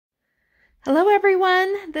Hello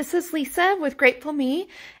everyone, this is Lisa with Grateful Me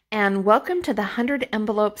and welcome to the 100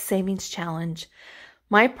 Envelope Savings Challenge.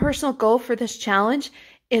 My personal goal for this challenge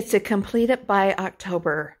is to complete it by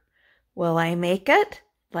October. Will I make it?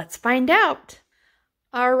 Let's find out.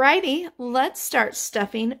 Alrighty, let's start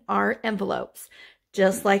stuffing our envelopes.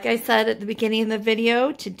 Just like I said at the beginning of the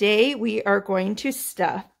video, today we are going to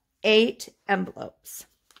stuff 8 envelopes.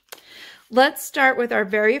 Let's start with our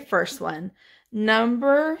very first one,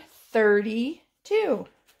 number 32.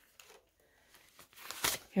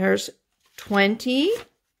 Here's 20,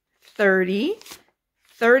 30,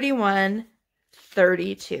 31,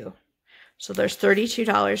 32. So there's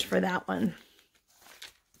 $32 for that one.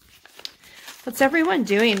 What's everyone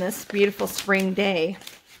doing this beautiful spring day?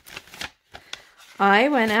 I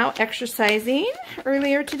went out exercising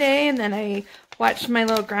earlier today and then I watched my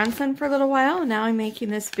little grandson for a little while and now I'm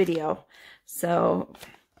making this video. So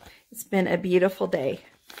it's been a beautiful day.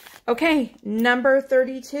 Okay, number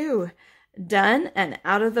 32, done and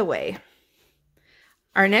out of the way.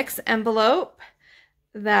 Our next envelope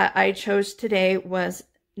that I chose today was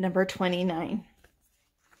number 29.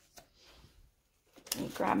 Let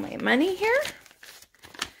me grab my money here.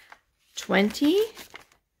 20,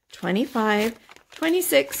 25,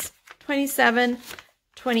 26, 27,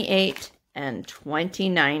 28, and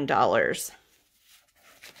 $29.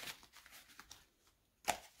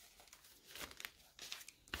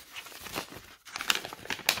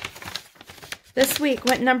 This week,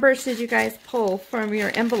 what numbers did you guys pull from your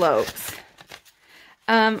envelopes?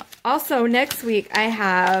 Also, next week, I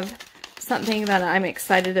have something that I'm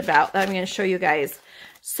excited about that I'm going to show you guys.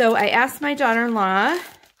 So I asked my daughter-in-law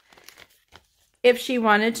if she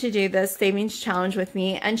wanted to do the savings challenge with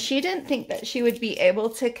me, and she didn't think that she would be able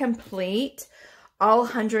to complete all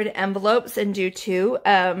 100 envelopes and do two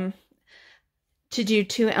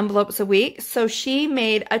envelopes a week. So she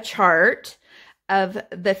made a chart of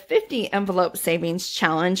the 50 envelope savings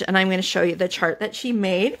challenge, and I'm going to show you the chart that she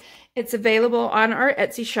made. It's available on our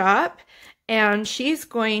Etsy shop, and she's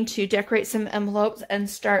going to decorate some envelopes and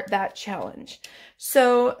start that challenge.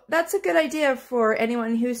 So that's a good idea for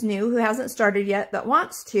anyone who's new, who hasn't started yet, that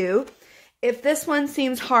wants to. If this one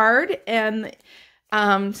seems hard and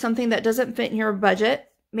something that doesn't fit in your budget,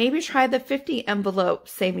 maybe try the 50 envelope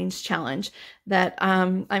savings challenge that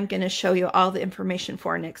I'm going to show you all the information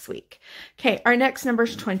for next week. Okay, our next number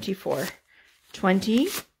is 24. 20,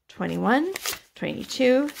 21,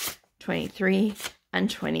 22, 23, and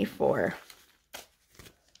 24.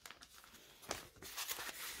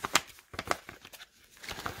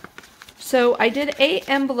 So I did 8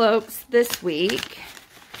 envelopes this week,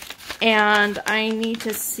 and I need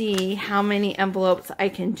to see how many envelopes I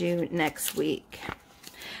can do next week.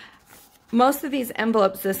 Most of these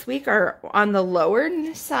envelopes this week are on the lower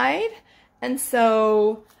side, and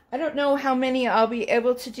so I don't know how many I'll be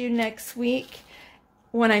able to do next week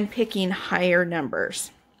when I'm picking higher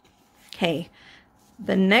numbers. Okay,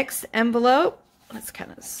 the next envelope, let's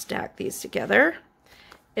kind of stack these together,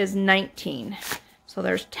 is 19. So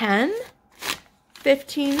there's 10,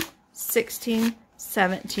 15, 16,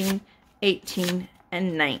 17, 18,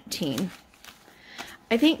 and 19.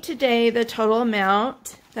 I think today the total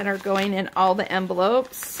amount that are going in all the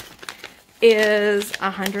envelopes is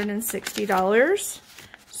 $160.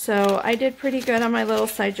 So I did pretty good on my little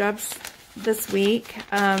side jobs this week.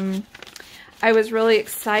 I was really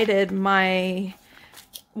excited.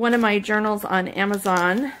 One of my journals on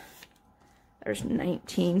Amazon, there's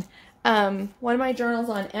 19. One of my journals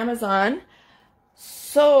on Amazon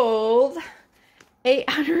sold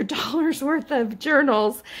 $800 worth of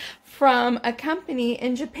journals from a company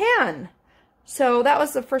in Japan. So that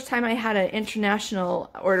was the first time I had an international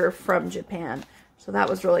order from Japan. So that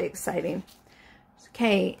was really exciting.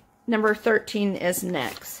 Okay, number 13 is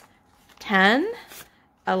next. 10,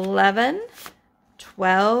 11,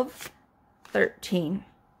 12, 13.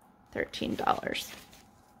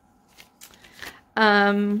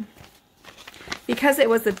 $13. Because it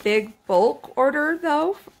was a big bulk order,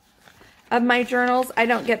 though, of my journals, I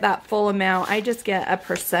don't get that full amount. I just get a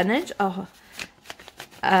percentage, a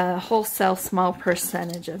wholesale small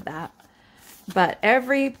percentage of that. But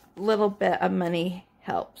every little bit of money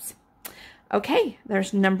helps. Okay,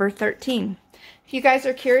 there's number 13. If you guys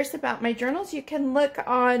are curious about my journals, you can look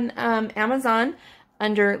on Amazon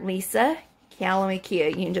under Lisa Kia.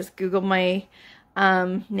 You can just Google my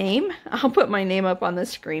name. I'll put my name up on the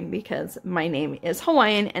screen because my name is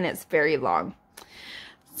Hawaiian and it's very long.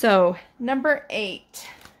 So, number 8.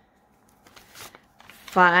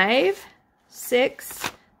 5,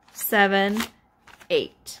 6, 7,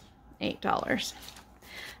 8. $8.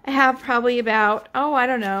 I have probably about, I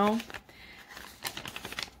don't know,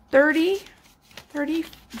 30 30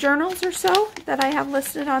 journals or so that I have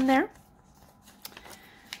listed on there.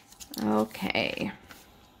 Okay.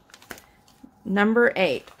 Number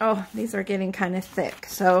 8. Oh, these are getting kind of thick,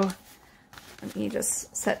 so let me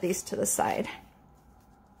just set these to the side.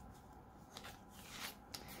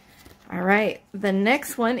 All right, the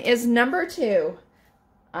next one is number 2.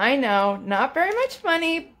 I know, not very much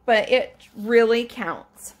money, but it really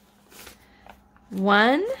counts.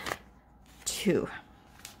 1, 2.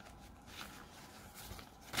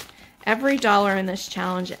 Every dollar in this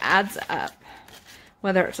challenge adds up,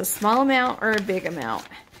 whether it's a small amount or a big amount.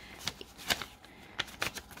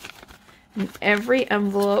 And every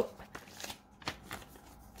envelope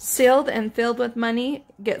sealed and filled with money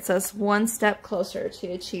gets us one step closer to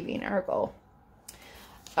achieving our goal.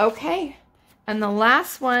 Okay, and the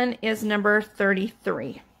last one is number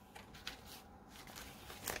 33.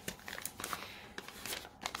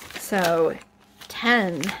 So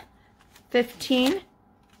 10, 15,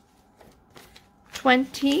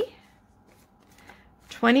 20,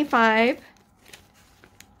 25,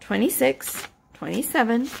 26,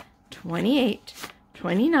 27, 28,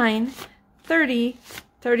 29, 30,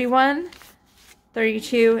 31,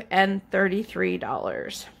 32, and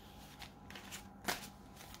 $33.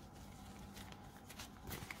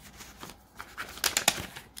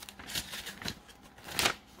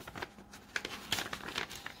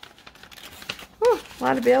 Whew, a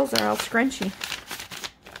lot of bills are all scrunchy.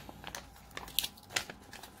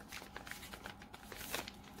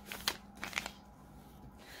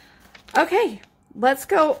 Okay, let's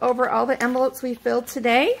go over all the envelopes we filled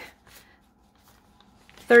today.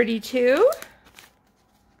 32,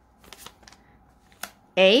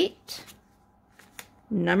 8,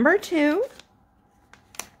 number 2,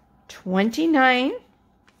 29,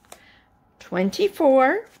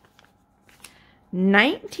 24,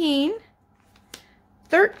 19,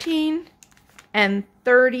 13, and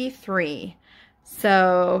 33.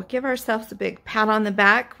 So give ourselves a big pat on the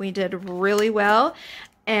back. We did really well.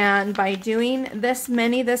 And by doing this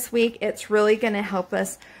many this week, it's really going to help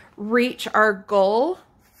us reach our goal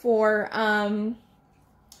for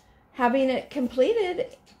having it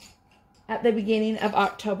completed at the beginning of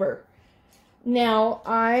October. Now,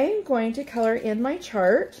 I'm going to color in my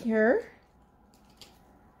chart here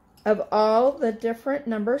of all the different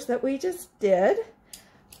numbers that we just did.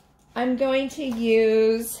 I'm going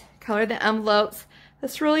to color the envelopes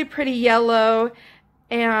this really pretty yellow,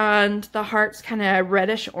 and the heart's kind of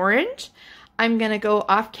reddish orange. I'm going to go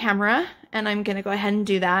off camera and I'm going to go ahead and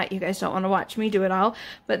do that. You guys don't want to watch me do it all,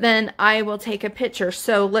 but then I will take a picture.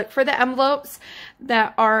 So look for the envelopes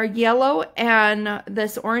that are yellow and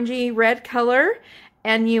this orangey red color,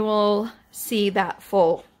 and you will see that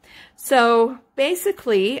full. So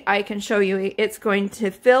basically, I can show you it's going to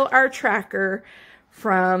fill our tracker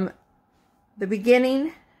from the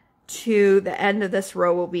beginning to the end of this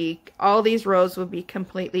row. All these rows will be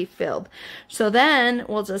completely filled. So then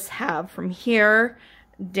we'll just have from here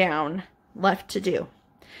down left to do.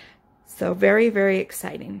 So very, very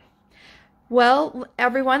exciting. Well,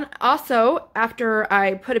 everyone, also after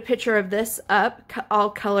I put a picture of this up all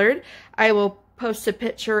colored, I will post a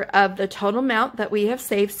picture of the total amount that we have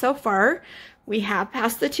saved so far. We have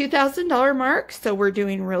passed the $2,000 mark, so we're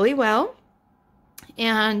doing really well.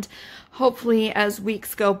 And hopefully as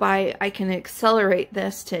weeks go by, I can accelerate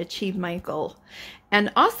this to achieve my goal.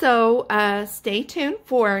 And also stay tuned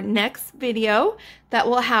for next video that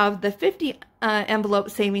will have the 50 envelope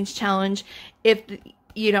savings challenge if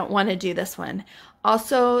you don't want to do this one.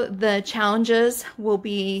 Also, the challenges will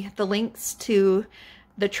be, the links to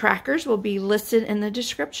the trackers will be listed in the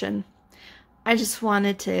description. I just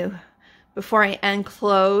wanted to, before I end,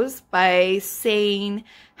 close by saying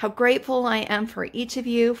how grateful I am for each of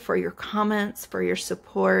you, for your comments, for your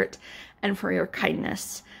support, and for your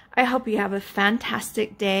kindness. I hope you have a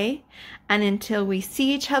fantastic day, and until we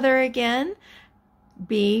see each other again,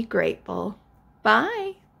 be grateful.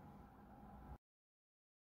 Bye.